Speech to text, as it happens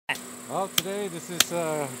Well, today this is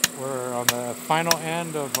we're on the final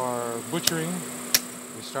end of our butchering.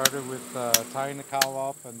 We started with tying the cow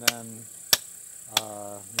up and then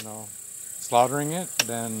slaughtering it.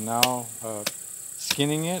 Then now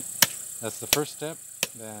skinning it. That's the first step.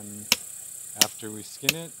 Then after we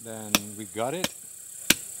skin it, then we gut it.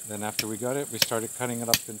 Then after we gut it, we started cutting it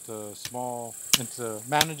up into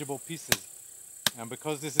manageable pieces. And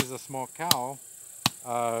because this is a small cow,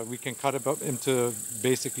 we can cut it up into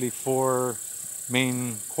basically 4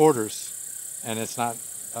 main quarters, and it's not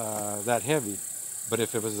that heavy. But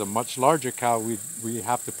if it was a much larger cow, we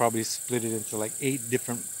have to probably split it into like 8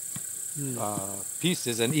 different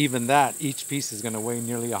pieces, and even that, each piece is going to weigh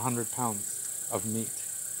nearly 100 pounds of meat.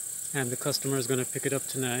 And the customer is going to pick it up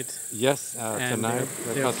tonight. Yes, and tonight.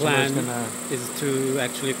 Their plan is to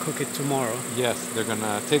actually cook it tomorrow. Yes, they're going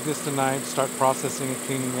to take this tonight, start processing it,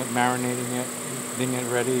 cleaning it, marinating it, getting it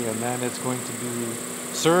ready, and then it's going to be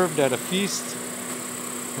served at a feast.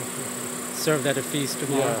 Served at a feast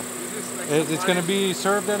tomorrow? Yeah. It's going to be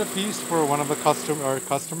served at a feast for one of the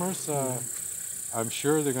customers. I'm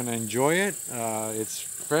sure they're going to enjoy it. It's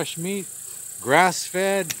fresh meat,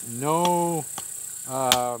 grass-fed, no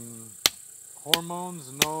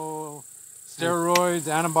hormones, no steroids,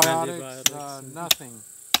 antibiotics, nothing.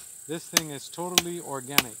 This thing is totally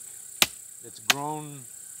organic. It's grown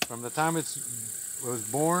from the time it was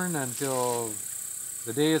born until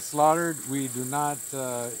the day it's slaughtered. We do not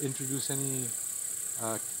introduce any,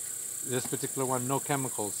 this particular one, no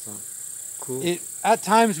chemicals. Cool. At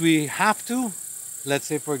times we have to. Let's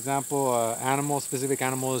say, for example, specific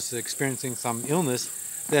animal is experiencing some illness,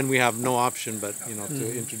 then we have no option but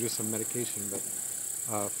to introduce some medication. But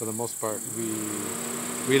for the most part,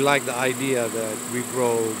 we like the idea that we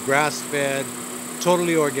grow grass-fed,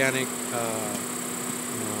 totally organic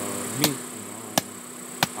meat.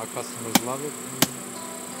 Our customers love it.